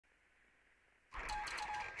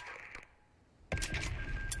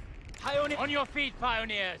On your feet,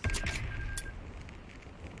 pioneers!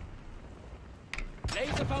 Lay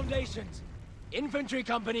the foundations. Infantry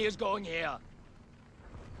company is going here.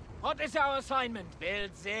 What is our assignment?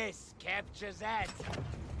 Build this, capture that.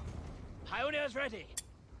 Pioneers ready.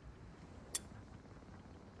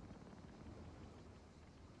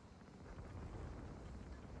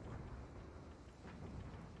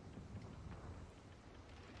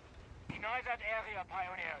 Deny that area,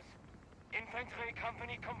 pioneers. Infantry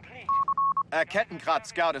company complete. A Kettengrad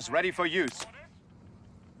scout is ready for use.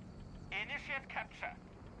 Initiate capture.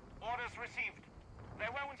 Orders received. They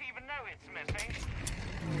won't even know it's missing.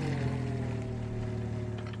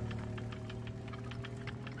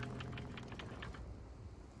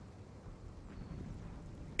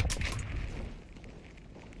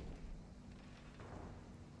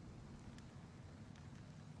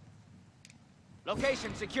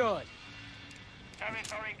 Location secured.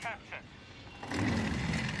 Territory captured.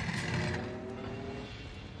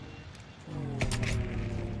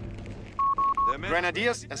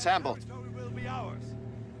 Grenadiers assembled. Will be ours.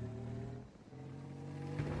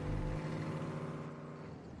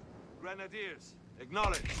 Grenadiers,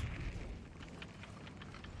 acknowledge.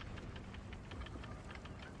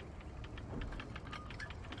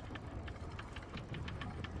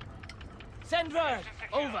 Send word.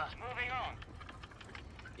 Over. Moving on.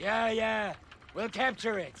 Yeah. We'll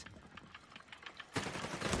capture it.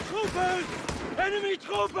 Troopers! Enemy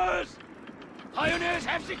troopers! Pioneers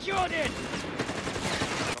have secured it!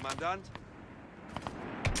 Commandant?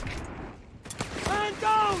 Man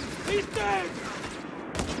down! He's dead!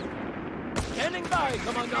 Standing by,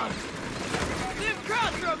 Commandant! These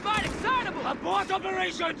crowds are mighty excitable! Abort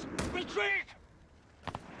operations! Retreat!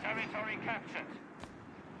 Territory captured.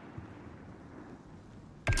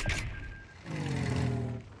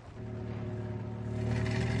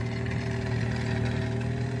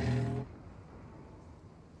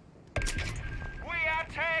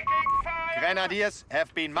 Grenadiers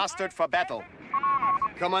have been mustered for battle.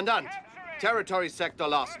 Commandant, territory sector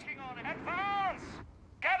lost. Advance!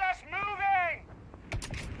 Get us moving!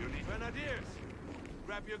 You need grenadiers.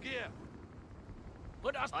 Grab your gear.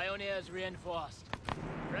 Put us pioneers reinforced.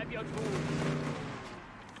 Grab your tools.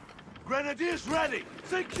 Grenadiers ready!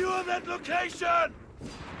 Secure that location!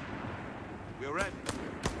 We're ready.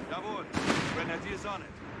 Jawohl. Grenadiers on it.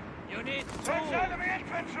 You need There's tools. enemy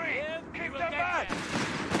infantry! Here, we Keep will them get back! them.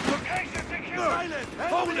 Location secure! Silent!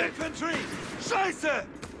 Hold it! Infantry! Scheiße!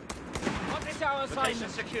 What is our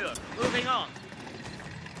assignment? secure. Moving on.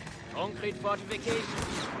 Concrete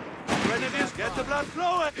fortifications. Grenadiers, get the blood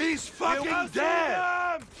flowing! He's fucking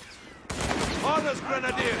dead! Orders,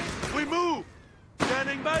 Grenadiers! We move!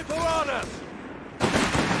 Standing by for orders!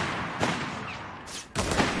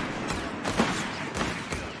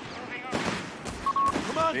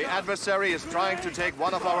 Come on! The adversary is trying to take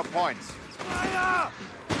one of our points. Fire!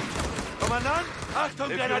 Commandant, Achtung,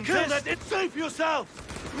 Grenadiers! Kill that, it's safe yourselves!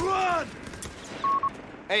 Run!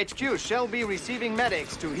 HQ shall be receiving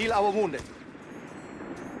medics to heal our wounded.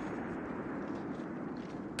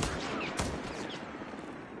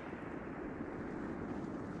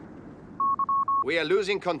 We are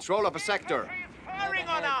losing control of a sector. Firing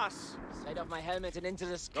on us! Sight off my helmet and into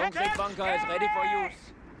this concrete bunker is ready for use.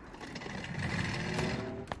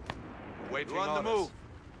 Waiting on the move.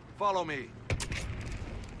 Follow me.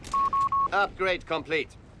 Upgrade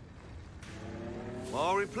complete.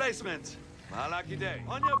 More replacements. My lucky day.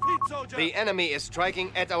 On your feet, soldier! The enemy is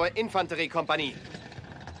striking at our infantry company.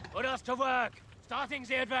 Put us to work. Starting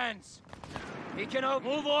the advance. We can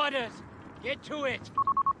move orders. Get to it.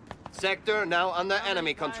 Sector now under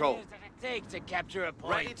enemy control. How many pioneers does it take to capture a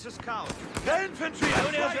point? Ready to scout. The infantry are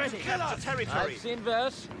Pioneers trying to ready. kill us! Capture territory. I've seen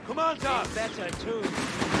worse. Come on, Tom! Better too.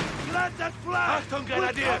 Plant that flag! Achtung,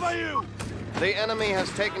 Grenadiers! We'll cover you! The enemy has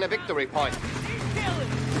taken a victory point.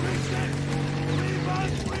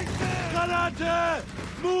 Granate!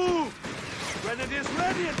 Move! Grenadiers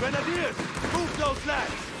ready and Grenadiers! Move those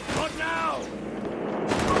flags! Not now!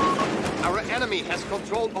 Our enemy has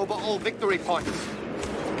control over all victory points.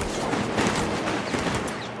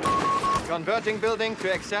 Converting building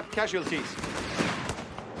to accept casualties.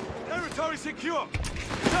 Territory secure!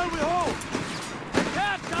 Shall we hold?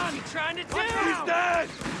 That's on trying to do! He's dead!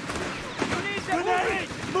 You need to Grenade!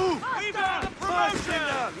 Move! We've got a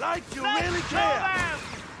Marchlinger! Like you really care!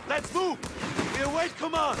 Let's move! We await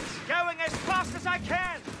commands! Going as fast as I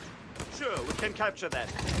can! Sure, we can capture that.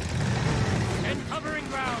 And covering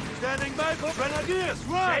ground. Standing by for Grenadiers!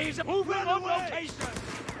 Run! Phase movement on location.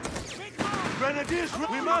 Grenadiers!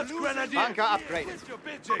 We march, Grenadiers! Bunker upgraded.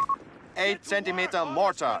 8 centimeter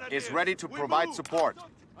mortar is ready to provide support.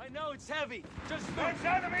 know it's heavy. Just That's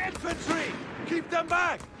enemy infantry! Keep them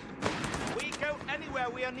back! we go anywhere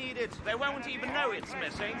we are needed. They won't even know it's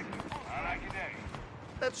missing.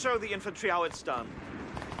 Let's show the infantry how it's done.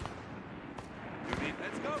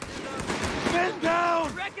 Let's go, Kinder! Men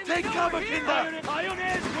down! Take cover, Kinder!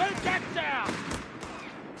 Pioneers will get down!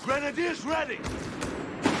 Grenadiers ready!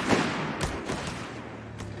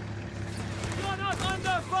 You're not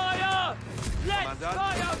under fire! Let's Commandant.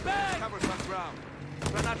 fire back! Cover some ground.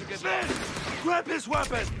 Try not to get Smith! Grab his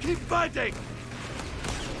weapon! Keep fighting!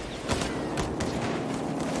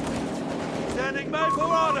 Standing by for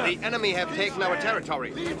order! The enemy have taken our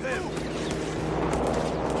territory. Leave him!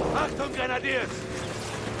 Achtung, Grenadiers!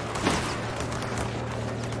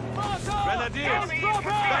 Grenadiers!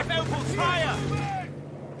 Back to full fire!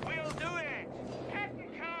 We'll do it! Captain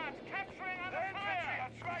Card, capturing under fire!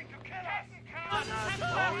 Are trying to kill us! Captain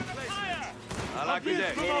Card, under fire! I like the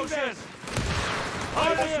day. Promotion!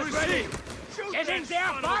 Orders received! Get in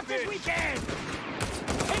there fast as we can!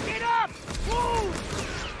 Pick it up! Move!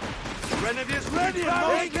 Grenadiers ready and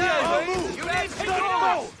move! You need to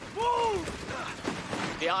go!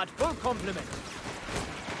 Move! They are at full complement.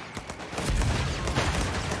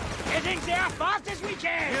 Getting there fast as we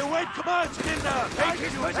can! We await commands, Kinder! Take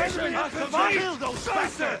his position! Kill those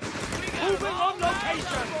bastards! Moving on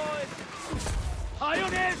location!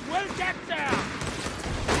 Pioneers will get there!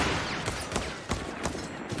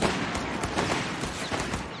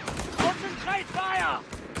 Concentrate fire!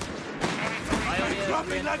 Pioneers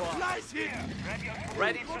Dropping like reinforced. flies here!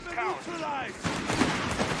 Ready to scout. Neutralize!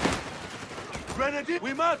 Grenadiers!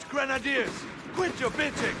 We march, Grenadiers! Quit your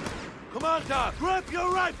bitching! Commander, grab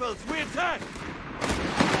your rifles! We attack!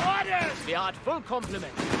 Orders! We are at full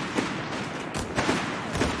complement.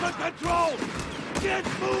 Good control! Get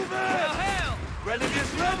moving! Hell!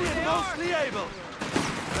 Grenadiers ready and mostly able!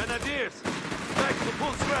 Grenadiers, back to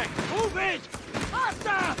full strength! Move it!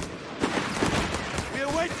 Faster! We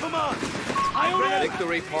await command! Pioneers!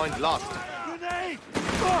 Victory point lost. Grenade!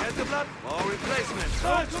 Get the blood! More replacements!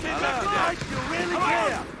 Search me now! You really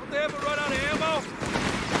care! They ever run out of ammo?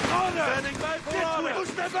 Order! Standing by for order! Push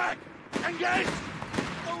them back! Engage!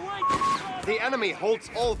 The enemy holds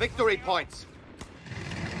all victory points.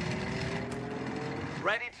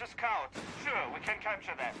 Ready to scout. Sure, we can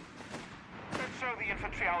capture them. Let's show the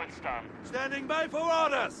infantry how it's done. Standing by for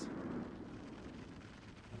orders!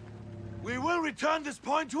 We will return this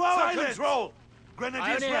point to our control!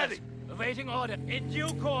 Grenadiers Pioneers, ready! awaiting order in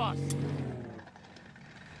due course.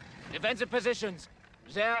 Defensive positions.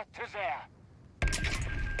 There to there.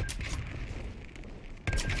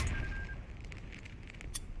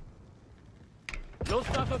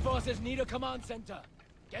 Luftwaffe forces need a command center.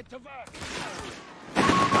 Get to work.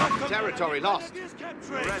 Territory lost. Grenadiers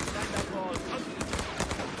capturing!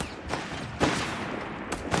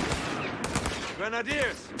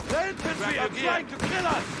 Grenadiers! The infantry are trying to kill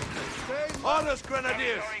us! Orders,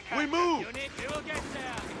 Grenadiers! We move! Unit, you will get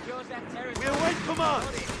there. Secure that We territory. await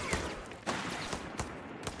commands!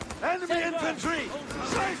 Enemy infantry!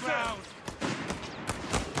 Station!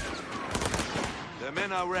 The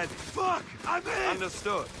men are ready. Fuck! I'm in!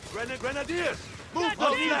 Understood. Grenadiers! Move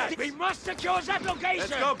on flank! We must secure that location.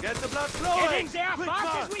 Let's go! Get the blood flowing! Getting there Quick fast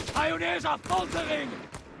march. as we... Pioneers are faltering.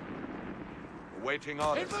 Waiting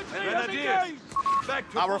orders. Infantry, Grenadiers! engage!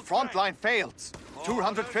 Back to Our full front strength. line fails.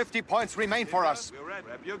 250 points remain for us. We're ready.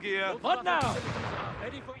 Grab your gear. What now?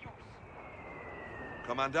 Ready for use.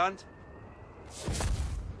 Commandant?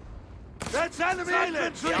 That's enemy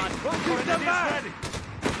infantry! Yeah, Keep them back! Ready.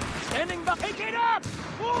 Standing by. Pick it up.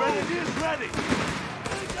 Grenadiers ready!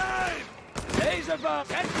 Engage! Laser bomb.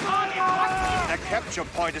 Get A capture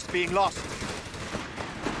point is being lost.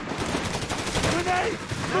 Grenade!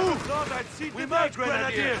 Move! We march,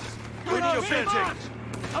 Grenadiers! Quit your bitching!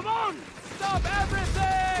 Come on. Stop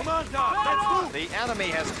everything. Commander, let's move! The enemy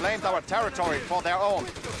has claimed our territory for their own.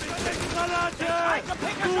 Try to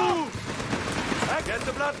pick us up. Move! Get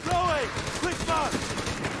the blood flowing! Quick march!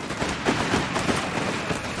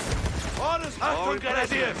 Orders, Achtung,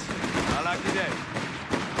 Grenadiers! I like the day.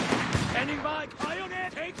 Standing by. Pioneer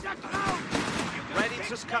takes the ground. Ready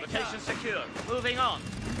to scout. Location secure. Moving on.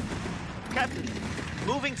 Captain,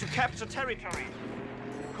 moving to capture territory.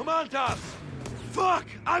 Commanders! Fuck!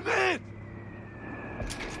 I'm in!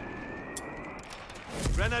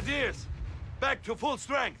 Grenadiers! Back to full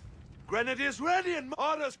strength! Grenadiers ready and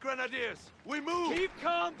orders, Grenadiers! We move! Keep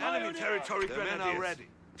calm, Pioneer. Enemy territory, Grenadiers! Men are ready.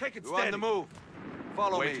 Take it We're steady. on the move.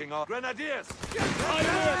 Follow Waiting me. on. Grenadiers!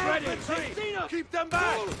 Pioneers ready. Infantry! Keep them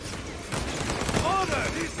back! Order!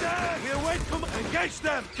 He's dead! We await command. Engage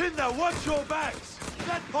them! Kinder, watch your backs!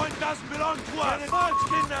 That point doesn't belong to us! March,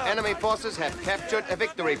 Kinder! Enemy forces have captured a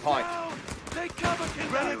victory point. Take cover, Kinder!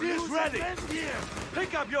 Grenadiers ready!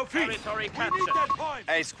 Pick up your feet! Territory We need that point!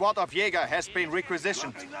 A squad of Jäger has been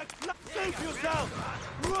requisitioned. Save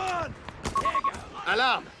yourself! Run!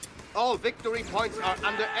 Alarm! All victory points are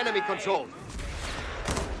under enemy control.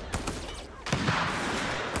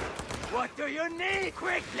 What do you need?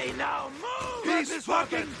 Quickly now, move! He's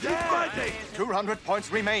fucking dead! Fighting! 200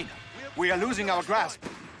 points remain. We are losing our grasp.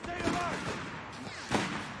 Stay alert!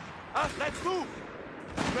 Let's move!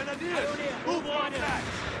 Grenadiers! Move on that!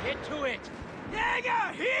 Get to it!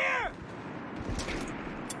 Jäger, here!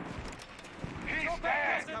 He's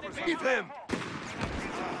dead. Keep him!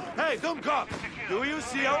 Hey, Dummkopf! Do you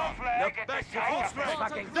see him? Look back to full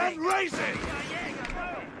strength! Then raise it!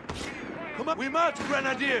 Come on, we march,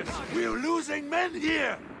 Grenadiers! We're losing men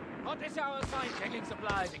here! What is our assignment? Taking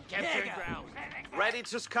supplies and capturing ground. Ready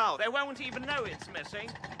to scout. They won't even know it's missing.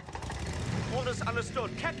 Orders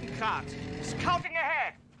understood. Captain Cart. Scouting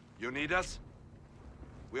ahead. You need us?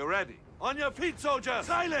 We're ready. On your feet, soldiers!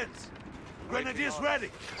 Silence! Grenadiers ready!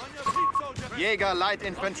 On your feet, soldiers! Jäger light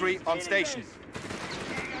infantry on station.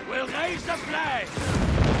 We'll raise the flag!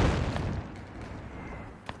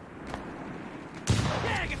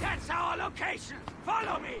 Jäger, that's our location!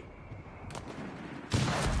 Follow me!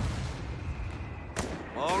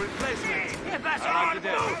 More replacements! Give us I all like the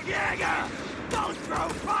death. move, Jäger! Don't throw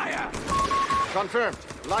fire! Confirmed.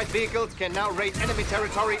 Light vehicles can now raid enemy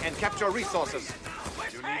territory and capture resources.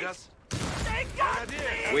 You need us? They got me!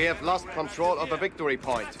 We have lost control of a victory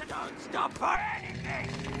point. Don't stop for anything!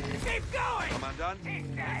 Keep going! Commandant?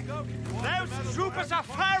 Let's go! Those troopers are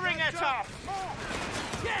firing at us!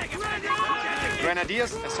 Jäger, ready!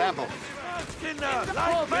 Grenadiers assemble. Kinder!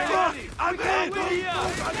 Light ready! I'm in!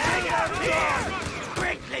 Jäger, here!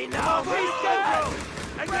 Quickly now!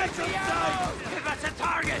 Engage on sight! Give us a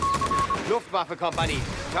target! Luftwaffe Company,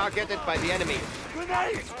 targeted by the enemy.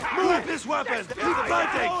 Grenades! Move this weapon! Keep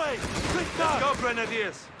fighting! Quick now! Go,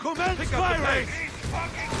 Grenadiers! Commence firing!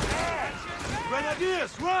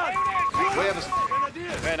 Grenadiers, run! We have a...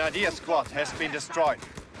 Grenadiers! Grenadier squad has been destroyed.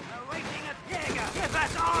 Waiting at Jäger! Give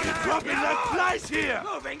us order! Dropping like flies here!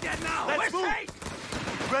 Moving there now! Let's With move.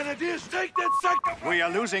 haste! Grenadiers, take that sector! We are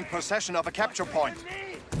losing possession of a capture point.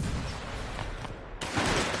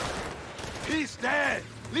 He's dead!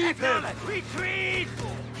 Leave him! Retreat!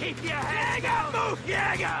 Keep your head down! Move,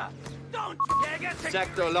 Jäger! Don't, Jäger!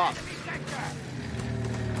 Sector lost. Enemy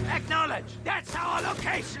sector. Acknowledge! That's our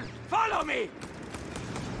location! Follow me!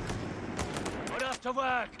 Put us to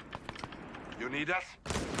work! You need us?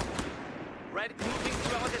 Ready, moving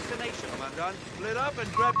to our destination. Commandant, split up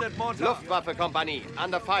and grab that mortar. Luftwaffe Company,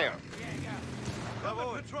 under fire.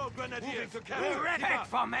 Bravo, patrol Grenadiers to We're capture. ready! Keep up.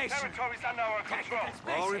 Formation! Territory's under our control.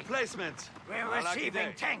 All replacements. We're I like the receiving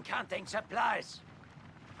day. tank hunting supplies.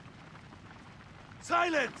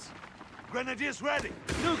 Silence! Grenadiers ready.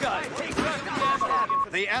 New guys, take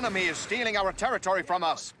The enemy is stealing our territory from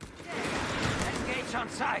us. engage on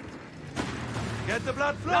sight. Get the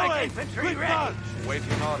blood Light flowing! infantry Quick ready. march!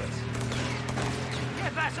 Waiting orders.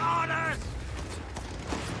 Give us orders!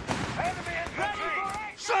 Enemy infantry.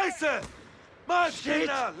 Scheiße! March,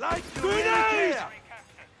 Kinder! Light grenades!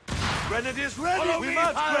 Grenadiers ready! Follow We me,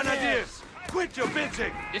 march, pioneers. Grenadiers! Quit your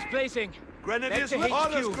bitching! Displacing. Grenadiers, Back to HQ.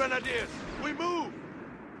 orders, Grenadiers! We move!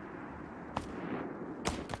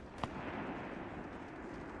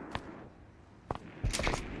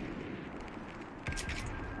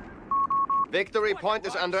 Victory point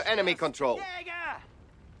is under enemy control. Jäger!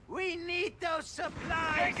 We need those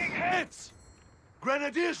supplies! Taking hits. Hits!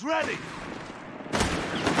 Grenadiers ready!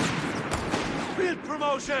 Field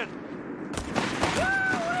promotion!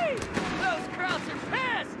 Woo-wee! Those crowds are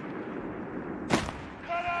fast!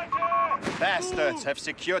 Grenadier. Bastards have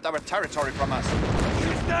secured our territory from us.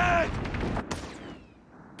 He's dead!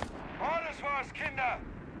 Orders for us, Kinder.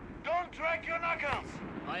 Don't drag your knuckles.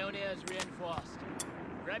 Pioneers reinforced.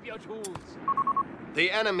 Grab your tools.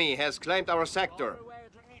 The enemy has claimed our sector.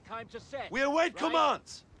 Time to set. We await Right?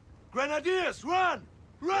 commands! Grenadiers, run!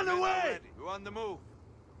 Run away! We're on the move.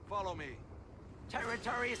 Follow me.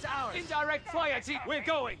 Territory is ours. Indirect fire team. We're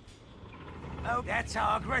going. Oh, that's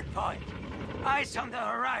our grid point. Eyes on the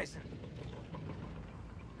horizon.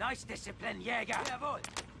 Nice discipline, Jäger. Jawohl.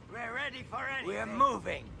 We're ready for anything. We're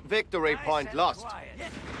moving. Victory Nice point and lost. quiet.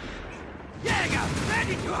 Jäger,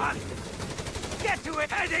 ready to hunt. Get to it.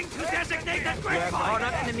 Heading to designated grid point.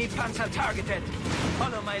 Enemy panzer targeted.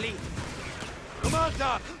 Follow my lead.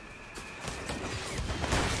 Commander!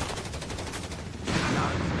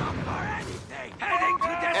 Don't stop for anything. Heading to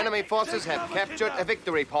designated Enemy forces have captured a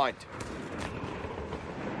victory point.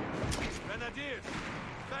 Grenadiers,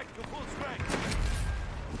 to full strength.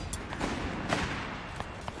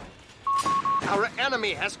 Our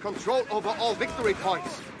enemy has control over all victory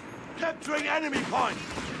points. Capturing enemy points.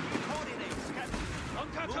 Coordinates, Captain.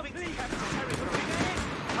 Bunker Moving to complete. capture territory.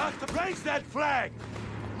 Have to raise that flag.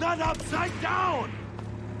 Not upside down.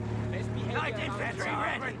 Light infantry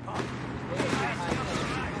ready.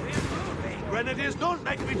 Grenadiers, don't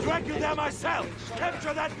make me drag you there myself.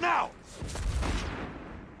 Capture that now.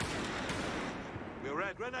 We're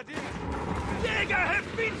ready. Grenadiers. Jäger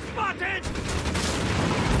have been spotted!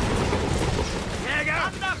 Jäger!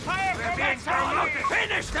 Under fire from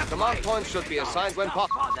Finish the Command points should be assigned when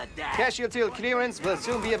possible. for the dead! Casualty clearance will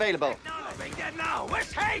soon be available. Moving dead now!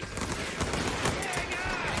 With haste!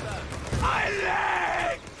 My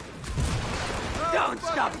leg! Don't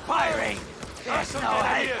stop firing! There's no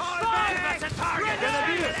Grenadiers. help! Fire at the target!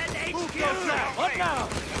 Grenadiers, move those now. What now?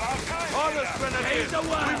 Orders, Grenadiers. Raise the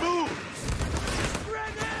word. We move.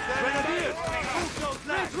 Grenadiers, move those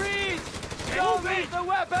lads. Retreat! Don't use the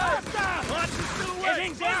weapons!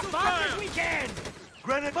 Getting there as fast as we can!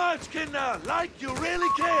 Grenadier, march, Kinder, like you really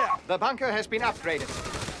care. The bunker has been upgraded.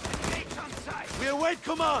 Engage on sight! We await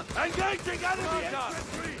command. Engaging enemy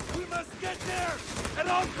infantry. We must get there at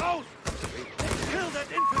all costs. Kill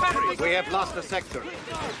that infantry. We have lost the sector.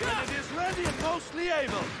 Grenadiers ready and mostly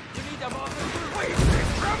able. You need them on the We've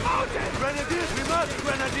been promoted! Grenadiers, we must,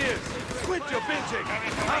 Grenadiers. Quit your pinching.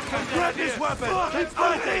 Have some grab this weapon. Keep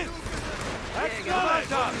fighting. Excellent.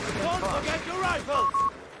 Don't forget your rifles.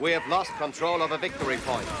 We have lost control of a victory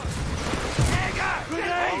point. Jäger!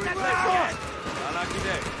 Grenade! Target! Unlucky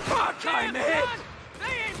day. Fuck, I'm hit!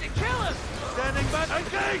 They aim to kill us! Standing back.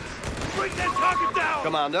 Engage! Bring that target down!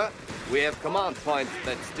 Commander, we have command points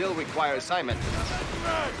that still require assignment.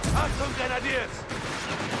 Have some Grenadiers.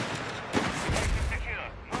 Secure.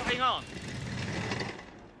 Moving on.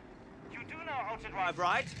 You do know how to Drive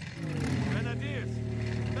right. Grenadiers,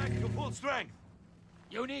 back to full strength.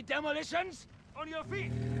 You need demolitions? On your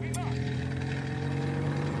feet. We march.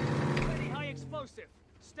 Very high explosive.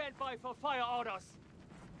 Stand by for fire orders.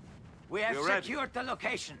 We have You're ready. secured the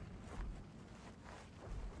location.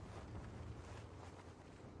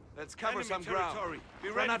 Let's cover Enemy some territory. ground. Be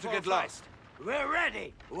Try ready not to for get a fight. lost. We're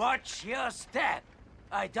ready. Watch your step.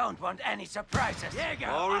 I don't want any surprises. Jäger,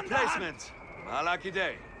 All on the replacements. Unlucky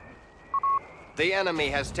day. The enemy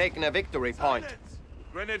has taken a victory point. Silence.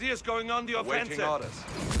 Grenadiers going on the offensive. Waiting orders.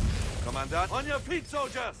 Commandant. On your feet,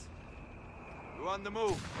 soldiers. You're on the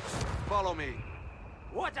move. Follow me. hunt.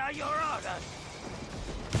 What are your orders?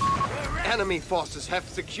 We're ready. Enemy forces have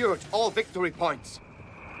secured all victory points.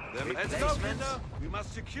 Let's go, Kinder. We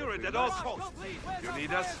must secure it at all costs. You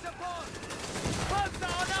need us?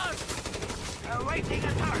 Awaiting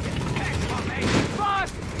a target. Catch formation.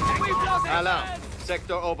 Fast! We've lost it. Alarm.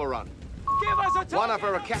 Sector overrun. Give us a target. One of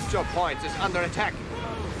our capture points is under attack.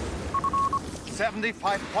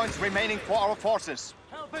 75 points remaining for our forces.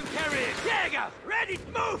 Help him carry it. Jäger, ready to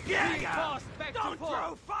move. Jäger, don't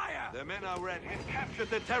throw fire. The men are ready. Captured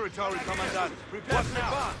the territory, Commandant. Prepare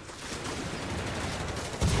now.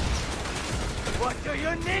 What do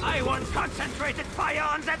you need? I want concentrated fire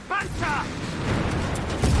on that panzer.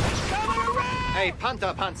 Coming around. A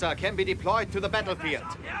Panther panzer can be deployed to the battlefield.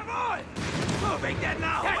 Jawohl. Moving there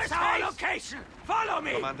now. That's our location. Follow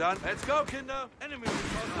me. Commandant, let's go, Kinder. Enemy.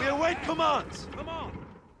 We await commands. Come on.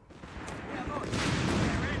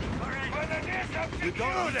 You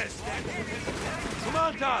don't do this.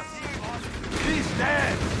 Command us. He's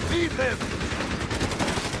dead. Leave him.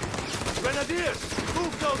 Grenadiers,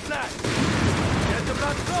 move those lads. Get the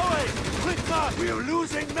blood flowing. Quick march. We're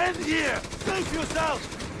losing men here. Save yourself.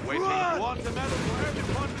 Waiting. Run. Want the medal for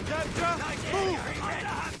every point to capture?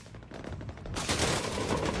 Move.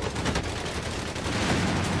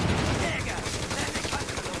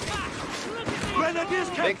 Grenadiers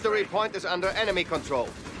capture. Victory point is under enemy control.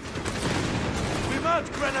 We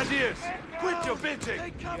march, Grenadiers. Quit your bitching.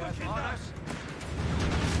 They come us.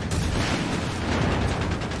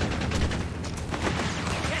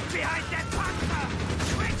 Get behind that panzer.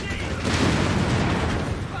 Quickly.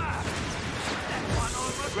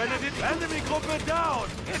 Grenadier, enemy gruppe down.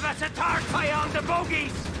 Give us a target fire on the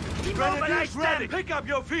bogies. Grenadiers Immobilize ready. them. Pick up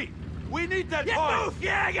your feet. We need that Get point. move,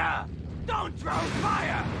 Jäger! Don't throw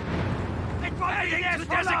fire! It was heading to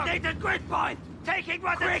designated grid point! Taking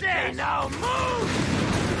what it is! Now move!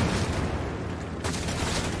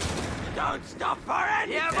 Don't stop for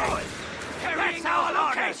anything! That's our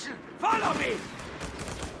location! Follow me!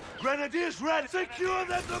 Grenadiers ready. Secure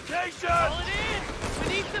that location. Call it in!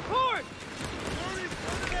 We need support!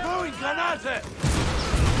 Throwing granate.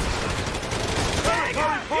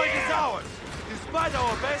 Territory point is ours. Despite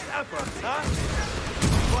our best efforts, huh?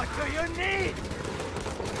 What do you need?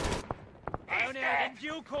 Pioneers in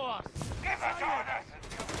due course. Give us orders!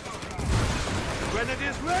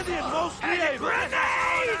 Grenadiers ready and mostly able.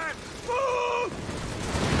 Grenade! Move!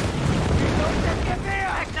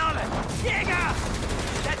 Acknowledge! Jäger!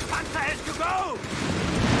 That Panzer has to go!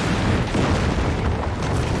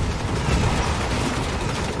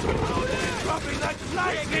 Dropping like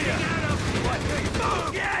flies here!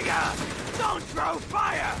 Move, Jäger! Don't throw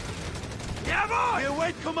fire! Jawohl! We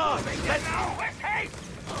await command! Let's Now, with haste!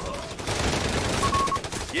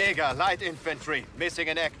 Jäger, light infantry, missing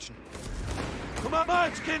in action. come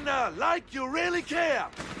on, Kinder! Like you really care!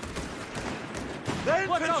 The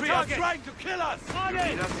What's our infantry are target? trying to kill us! On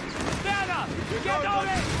it! Werner! Get on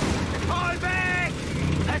it! Fall back!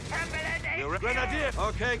 Assemble and aim! Grenadiers!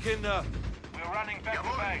 Okay, Kinder. We're running back to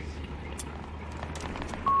base.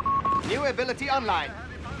 New ability online.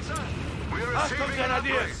 We're Achtung, receiving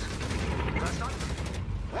Grenadiers!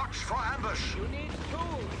 Watch for ambush. You need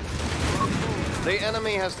tools! The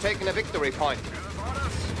enemy has taken a victory point.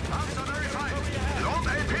 Panzer verified. Load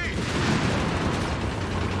AP.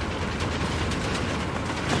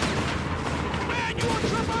 Manual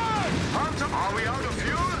traverse! Panzer, are we out of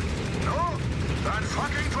fuel? No? Then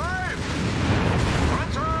fucking drive.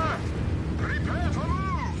 Panzer, prepare for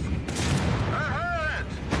move. Ahead.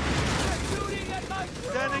 Shooting at my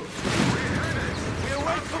Standing. We had it. We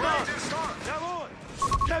await command! Great start. Jawohl!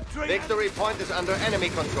 Capturing... Victory point is under enemy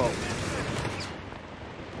control.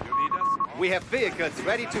 You need us? We have vehicles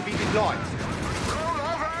ready to be deployed. Roll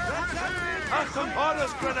over everything. Achtung,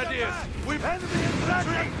 orders, Grenadiers! We've enemy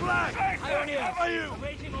infantry and flag! Pioneers! How are you?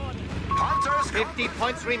 Awaiting orders! Panzers, 50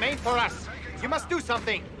 points remain for us. You must do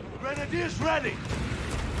something. Grenadiers ready!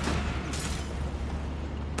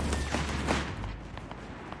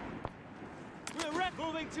 We're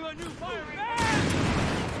moving to a new firing!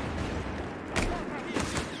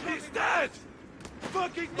 He's dead!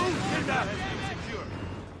 Fucking move, Kinder!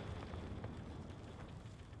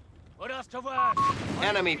 Put us to work!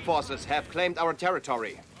 Enemy forces have claimed our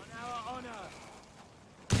territory. On our honor!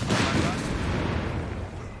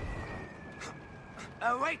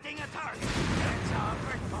 Awaiting a target. That's our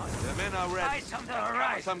first point. The men are ready. Eyes on the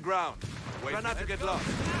horizon. Some ground. Try not to get lost.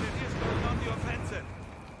 Grenadiers going on the offensive.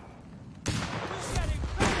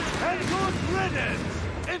 And good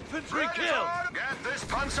riddance! Infantry kill! get this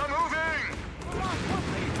Panzer moving.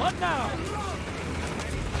 What now?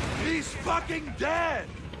 He's fucking dead!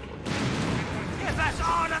 Give us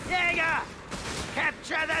orders, Jäger!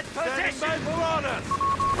 Capture that Standing by position! for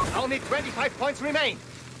orders! Only 25 points remain.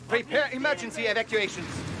 Prepare emergency evacuations.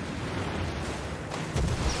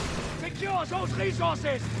 Secure those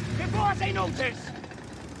resources before they notice!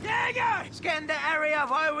 Jäger! Scan the area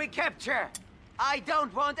while we capture. I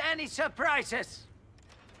don't want any surprises.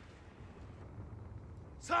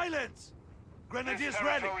 Silence! Grenadiers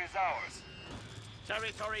ready! is ours.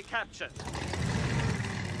 Territory captured.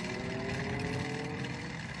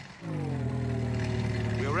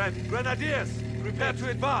 We're ready. Grenadiers, prepare to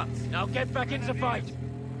advance. Now get back in the fight!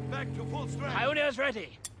 Back to full strength. Pioneers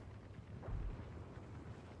ready!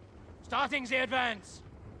 Starting the advance!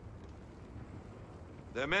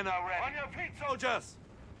 The men are ready. On your feet, Soldiers!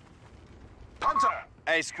 Panzer.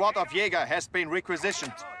 A squad of Jäger has been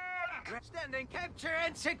requisitioned. Standing capture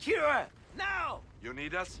and secure. Now! You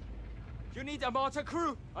need us? You need a mortar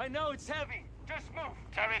crew! I know it's heavy! Just move.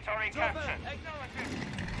 Territory captured. Acknowledge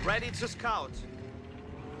it! Ready to scout.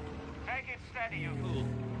 Take it steady, you fool.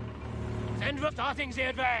 Send starting the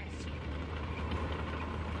advance!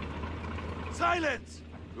 Silence!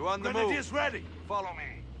 We're on the Grenadiers ready. Follow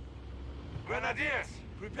me. Grenadiers,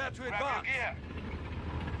 prepare to advance.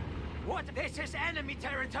 What? This is enemy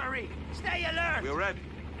territory. Stay alert. We're ready.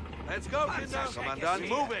 Let's go, Kinder. Panzer, Commandant,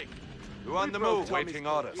 take us moving. We're on the move, waiting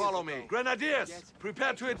orders. Follow me. Grenadiers,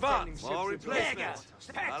 prepare to advance. More Jäger, replacements.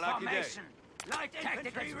 stack A lucky day. formation. Light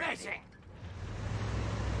infantry ready.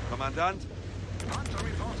 Commandant,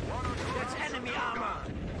 That's enemy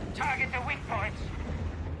armor. Target the weak points.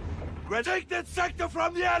 take that sector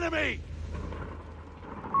from the enemy!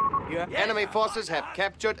 Enemy forces have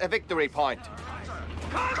captured a victory point.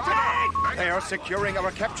 Contact! They are securing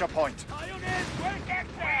our capture point. Pioneers will get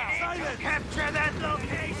there. Silence! Capture that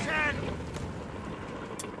location.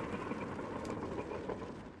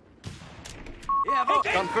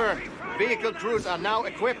 Confirmed. Vehicle crews are now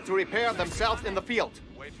equipped to repair themselves in the field.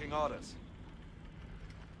 Waiting orders.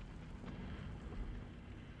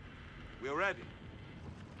 We're ready.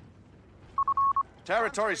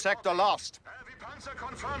 Territory sector lost. Heavy Panzer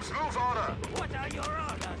confirms move order. What are your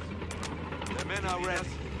orders? The men are ready.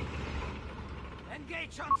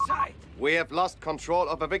 Engage on sight. We have lost control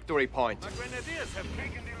of a victory point. My grenadiers have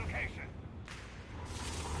taken the location.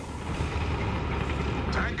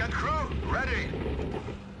 Tank and crew, ready.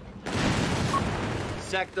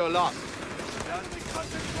 Sector lost. Enemy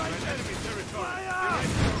concentration! Enemy territory!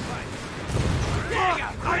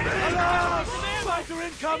 Jäger! Fighter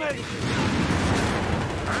incoming!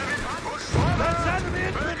 Push forward! That's enemy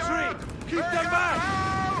infantry! Bigger! Keep them back!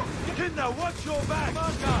 Kinder, watch your back!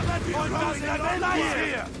 That point doesn't end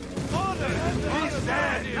here! Order! He's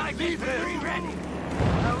dead! Leave him! Ready!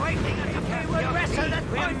 Awaiting us if we will wrestle that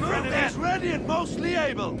point. Grenadiers ready and mostly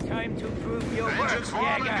able! Time to prove your worth, Engines warm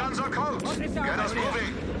and Jäger! guns are cold. What is Get our us idea?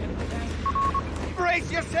 moving.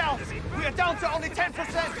 Brace yourselves! We are down to only 10%!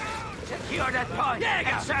 Secure that point!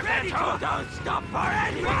 Jäger! And serve that hole! Don't stop for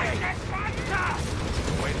anything!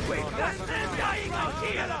 Wait, they're dying out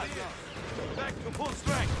here! Back to full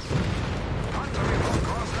strength! Hunter report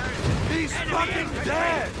cross lane. He's fucking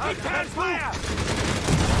dead! Return fire!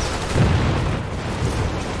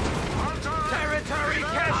 Hunter! Territory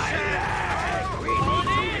captured! We need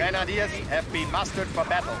it! Grenadiers have been mustered for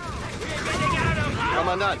battle. We're getting out of here!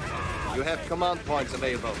 Commandant, you have command points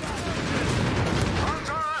available.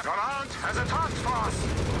 Hunter! Command has a task force.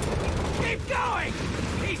 Keep going!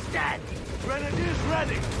 He's dead! Grenadiers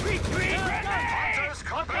ready! Retreat! Hunters,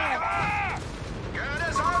 come back! Get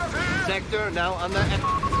us out of here! Sector now under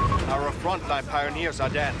Our frontline pioneers are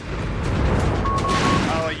dead.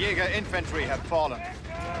 Our Jäger infantry have fallen.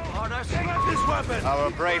 Orders! Grab this weapon! Our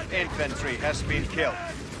brave infantry has been killed.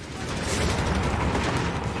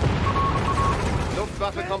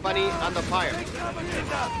 Luftwaffe Company under fire.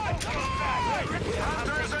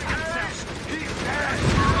 Hunters engaged! He's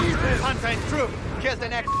dead! Hunter and troop killed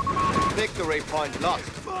an victory point lost.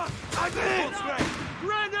 I'm in!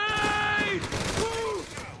 Grenade!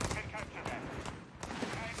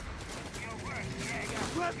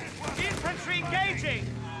 Infantry engaging!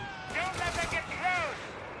 Don't let them get close!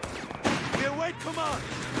 We await command!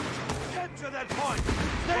 Capture that point!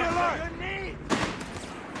 Stay alert!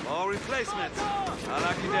 More replacements!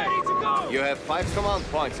 Ready to go! You have 5 command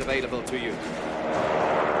points available to you.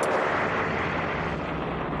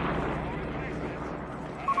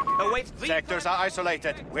 Await Sectors are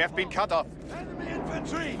isolated. We have been cut off. Enemy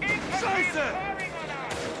infantry! Scheiße!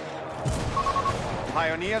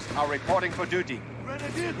 Pioneers are reporting for duty.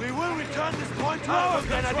 Grenadiers, we will return this point to our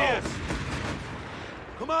grenadiers!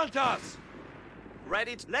 Command us!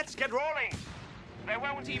 ready. Let's get rolling. They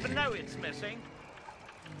won't even know it's missing.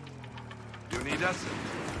 You need us?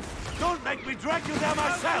 Don't make me drag you there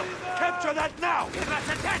myself! Capture that now!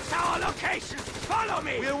 That's our location! Follow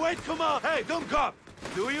me! We await command! Hey, Dummkopf!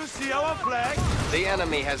 Do you see our flag? The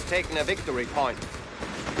enemy has taken a victory point.